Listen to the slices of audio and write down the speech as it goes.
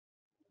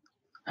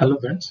Hello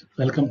friends,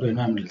 welcome to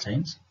Environmental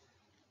Science,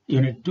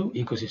 Unit 2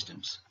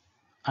 Ecosystems.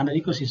 Under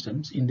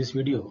Ecosystems, in this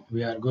video,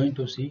 we are going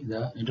to see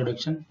the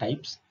introduction,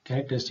 types,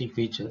 characteristic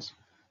features,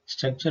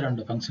 structure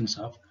and functions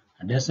of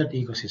a desert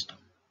ecosystem.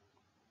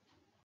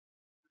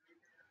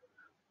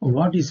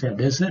 What is a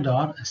desert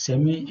or a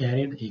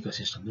semi-arid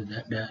ecosystem?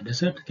 The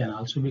desert can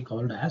also be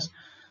called as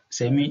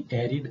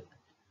semi-arid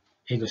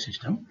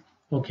ecosystem.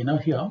 Okay, now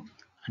here,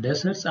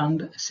 deserts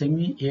and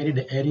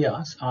semi-arid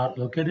areas are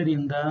located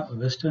in the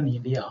western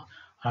India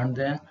and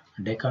the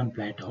Deccan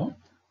Plateau.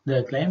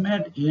 The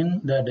climate in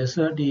the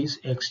desert is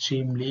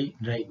extremely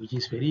dry, which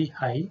is very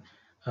high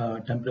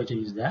temperature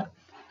is there,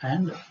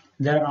 and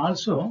there are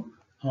also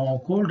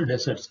cold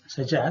deserts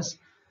such as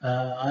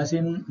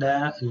in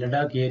the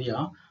Ladakh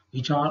area,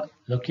 which are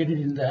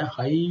located in the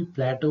high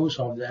plateaus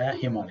of the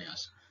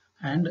Himalayas.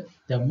 And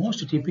the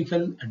most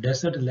typical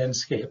desert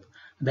landscape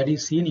that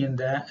is seen in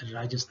the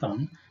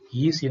Rajasthan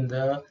is in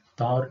the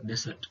Thar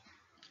Desert.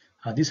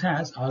 This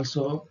has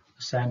also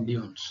sand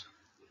dunes.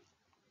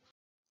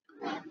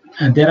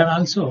 And there are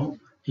also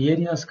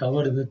areas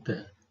covered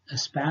with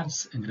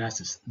sparse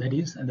grasses. That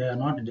is, they are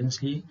not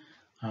densely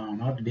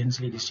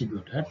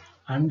distributed,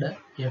 and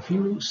a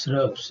few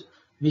shrubs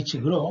which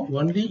grow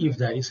only if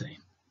there is rain.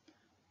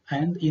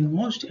 And in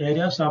most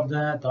areas of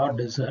the Thar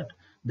Desert,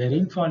 the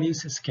rainfall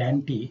is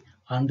scanty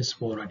and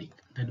sporadic.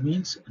 That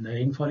means the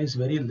rainfall is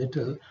very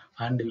little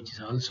and which is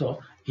also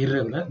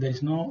irregular. There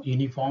is no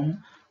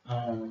uniform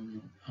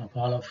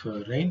fall of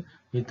rain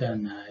with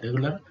a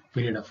regular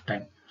period of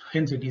time.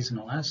 Hence, it is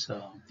known as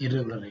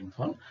irregular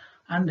rainfall.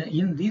 And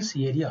in this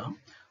area,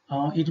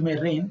 it may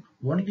rain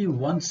only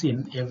once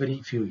in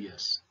every few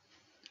years.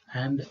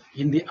 And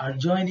in the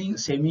adjoining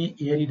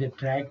semi-arid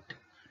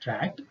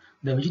tract,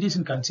 the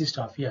vegetation consists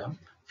of a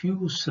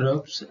few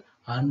shrubs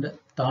and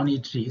thorny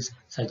trees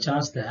such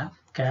as the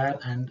care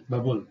and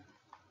bubble.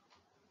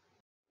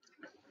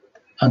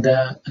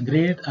 The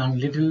great and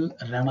little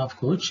run of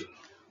Kutch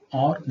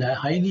or the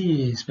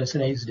highly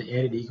specialized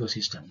arid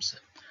ecosystems.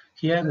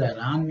 Here the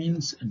ran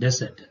means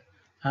desert,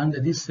 and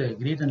this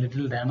great and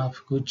little ran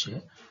of Kutch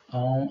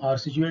are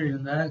situated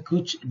in the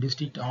Kutch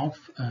district of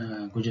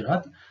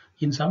Gujarat.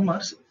 In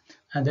summers,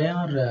 they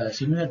are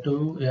similar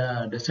to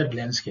a desert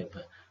landscape.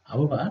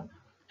 However,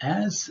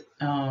 as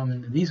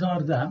these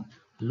are the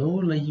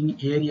low-lying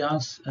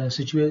areas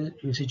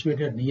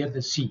situated near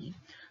the sea,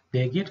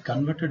 they get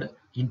converted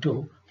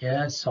into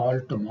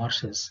salt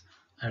marshes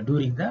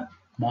during the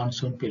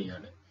monsoon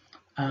period.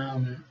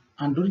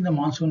 And during the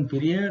monsoon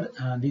period,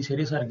 these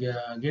areas are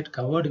get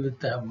covered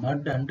with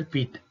mud and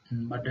peat.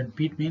 Mud and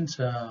peat means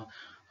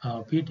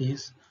peat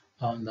is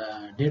on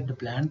the dead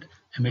plant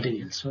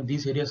materials. So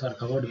these areas are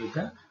covered with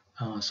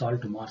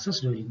salt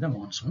marshes during the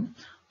monsoon.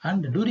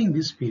 And during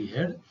this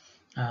period,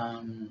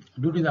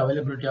 due to the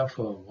availability of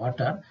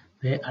water,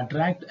 they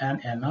attract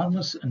an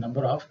enormous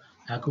number of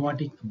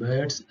aquatic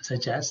birds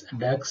such as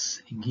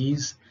ducks,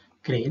 geese,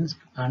 cranes,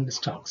 and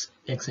storks,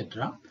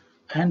 etc.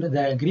 And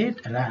the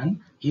great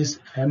wren is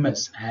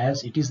famous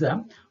as it is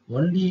the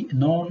only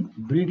known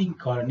breeding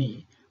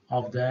colony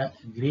of the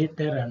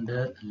greater and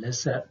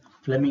lesser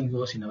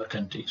flamingos in our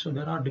country. So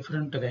there are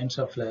different kinds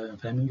of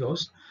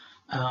flamingos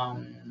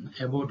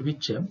about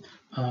which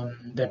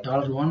the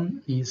taller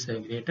one is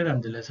greater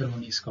and the lesser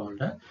one is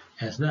called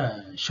as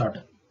the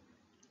shorter.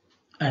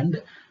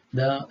 And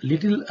the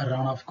little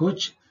run of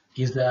Kutch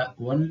is the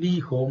only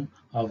home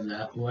of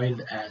the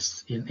wild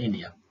ass in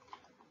India.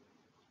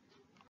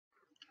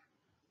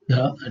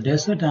 The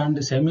desert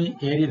and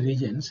semi-arid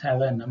regions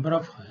have a number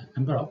of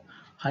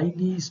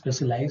highly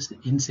specialized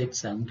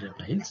insects and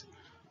reptiles,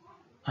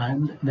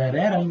 and the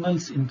rare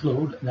animals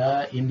include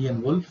the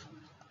Indian wolf,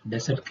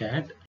 desert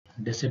cat,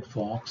 desert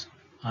fox,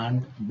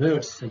 and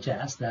birds such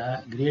as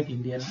the great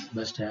Indian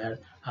bustard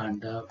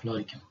and the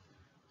floricum.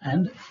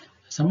 And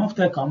some of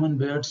the common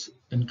birds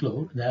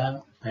include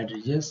the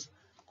partridges,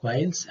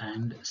 quails,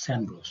 and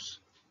sandgrouse.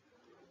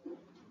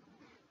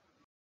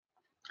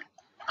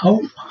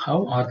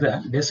 How are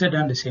the desert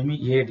and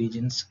semi-arid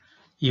regions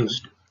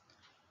used?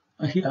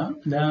 Here,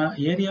 the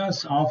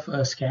areas of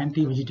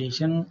scanty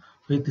vegetation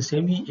with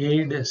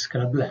semi-arid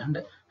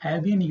scrubland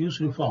have been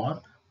used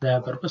for the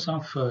purpose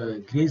of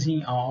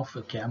grazing of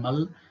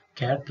camel,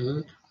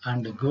 cattle,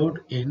 and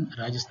goat in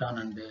Rajasthan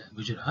and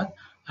Gujarat,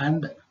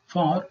 and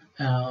for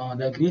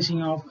the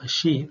grazing of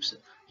sheep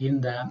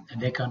in the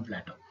Deccan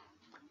Plateau.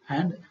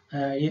 And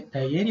the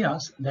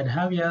areas that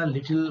have a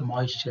little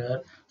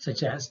moisture,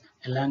 such as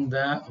along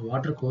the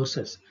water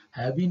courses,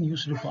 have been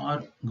used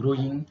for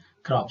growing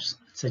crops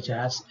such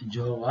as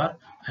jowar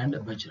and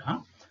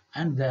bajra,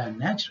 and the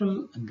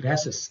natural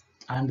grasses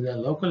and the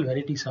local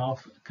varieties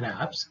of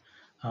crabs,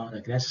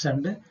 the grasses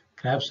and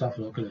crabs of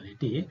local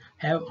variety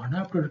have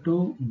adapted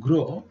to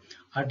grow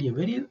at a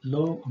very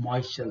low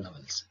moisture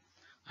levels.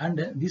 And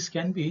this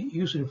can be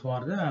used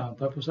for the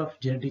purpose of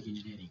genetic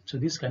engineering. So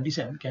this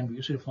condition can be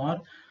used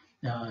for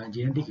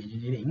genetic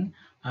engineering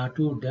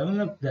to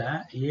develop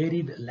the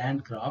arid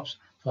land crops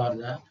for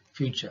the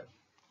future.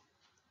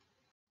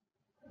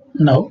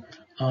 Now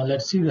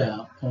let's see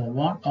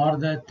what are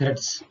the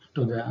threats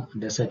to the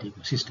desert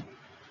ecosystem.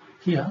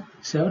 Here,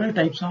 several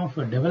types of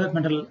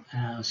developmental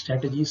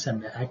strategies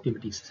and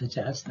activities, such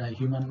as the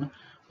human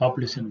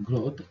population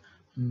growth,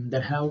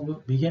 that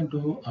have begun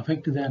to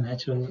affect the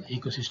natural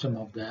ecosystem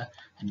of the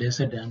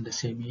desert and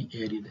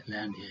semi-arid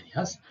land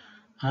areas,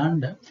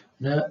 and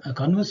the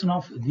conversion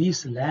of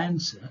these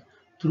lands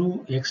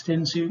through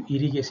extensive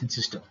irrigation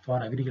system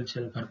for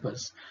agricultural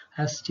purpose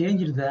has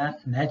changed the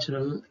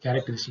natural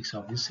characteristics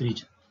of this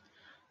region.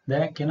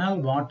 The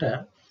canal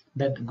water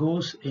that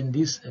goes in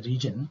this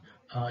region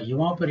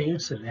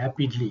evaporates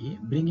rapidly,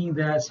 bringing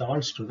the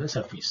salts to the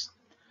surface.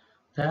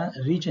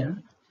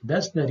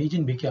 Thus the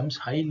region becomes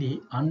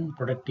highly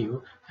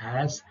unproductive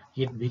as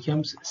it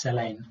becomes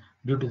saline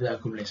due to the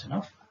accumulation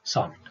of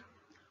salt.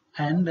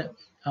 And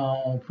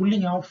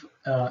pulling off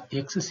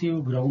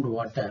excessive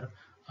groundwater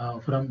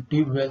from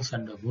tube wells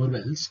and bore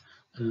wells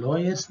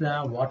lowers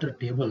the water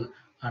table,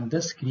 and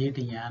thus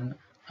creating an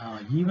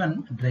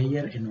even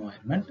drier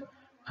environment,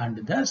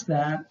 and thus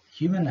the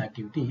human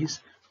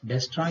activities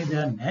destroy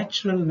the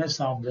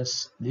naturalness of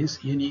this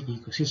unique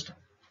ecosystem.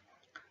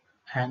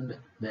 And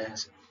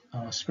the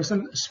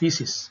special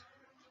species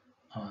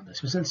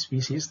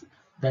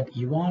that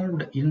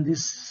evolved in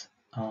this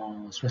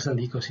special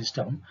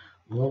ecosystem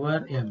over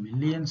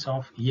millions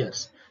of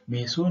years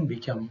may soon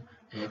become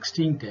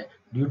extinct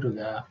due to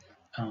the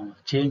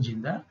change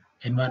in the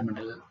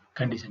environmental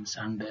conditions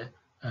and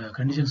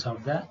conditions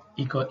of the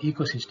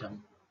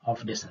ecosystem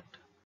of desert.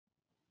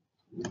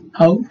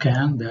 How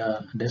can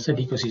the desert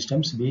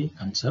ecosystems be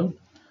conserved?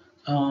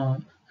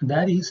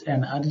 There is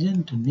an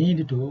urgent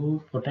need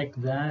to protect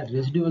the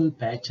residual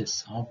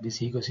patches of this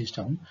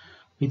ecosystem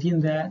within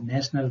the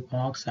national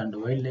parks and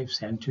wildlife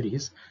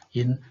sanctuaries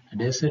in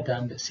desert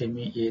and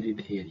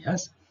semi-arid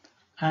areas.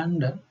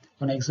 And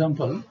one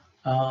example,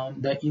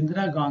 the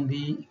Indira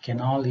Gandhi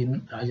Canal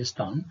in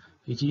Rajasthan,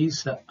 which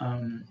is a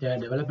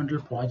developmental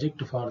project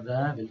for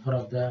the welfare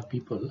of the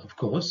people, of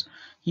course,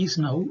 is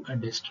now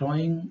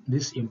destroying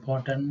this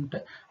important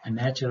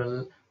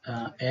natural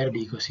arid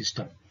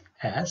ecosystem,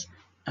 as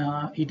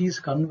it is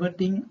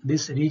converting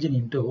this region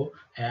into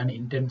an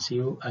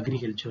intensive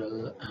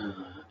agricultural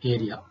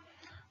area.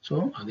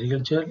 So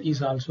agriculture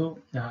is also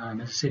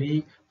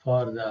necessary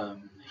for the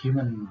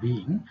human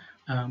being,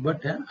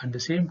 but at the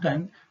same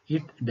time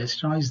it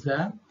destroys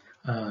the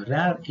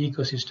rare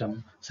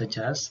ecosystem such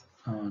as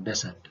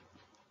desert.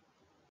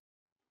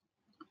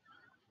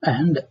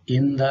 And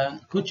in the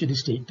Kutch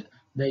district,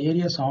 the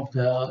areas of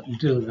the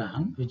Little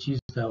Ran, which is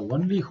the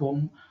only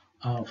home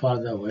for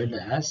the wild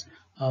ass,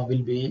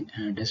 will be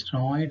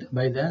destroyed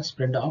by the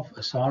spread of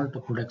salt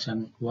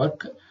production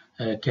work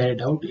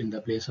carried out in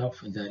the place of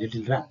the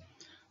Little Ran.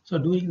 So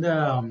during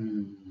the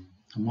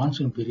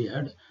monsoon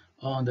period,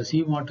 the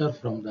seawater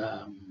from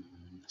the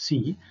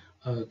sea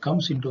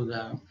comes into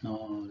the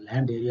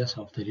land areas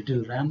of the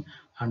Little Ran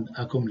and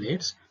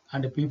accumulates,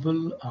 and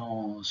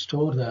people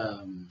store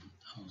the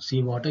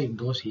seawater in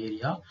those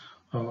areas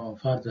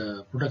for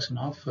the production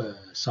of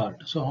salt.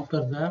 So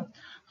after the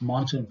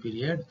monsoon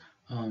period,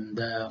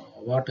 the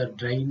water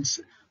drains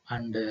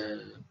and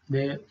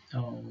they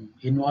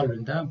involved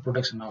in the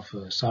production of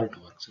salt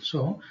works.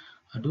 So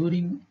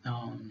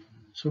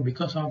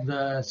because of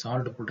the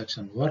salt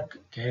production work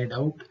carried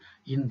out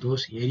in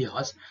those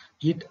areas,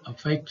 it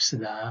affects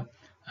the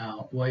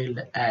wild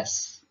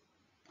ass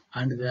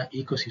and the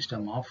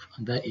ecosystem of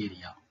the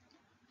area.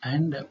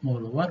 And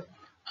moreover,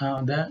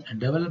 the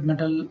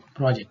developmental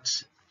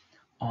projects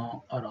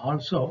are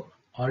also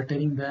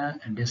altering the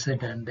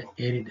desert and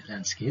arid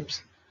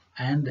landscapes,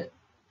 and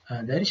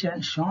there is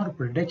a sharp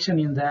reduction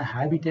in the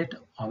habitat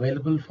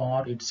available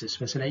for its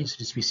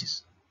specialized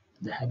species.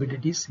 The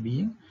habitat is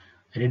being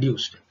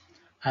reduced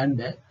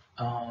and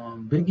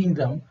bringing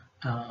them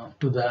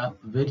to the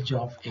verge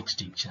of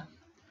extinction.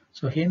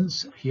 So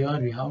hence here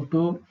we have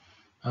to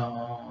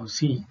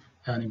see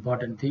an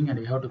important thing, and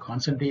we have to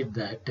concentrate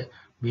that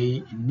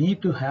we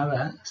need to have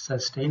a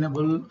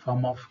sustainable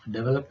form of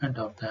development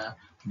of the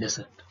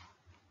desert.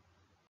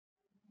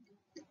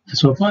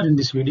 So far in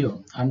this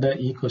video under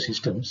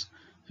ecosystems,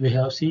 we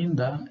have seen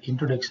the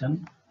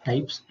introduction,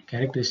 types,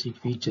 characteristic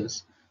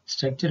features,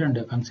 structure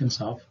and functions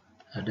of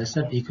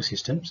desert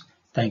ecosystems.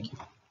 Thank you.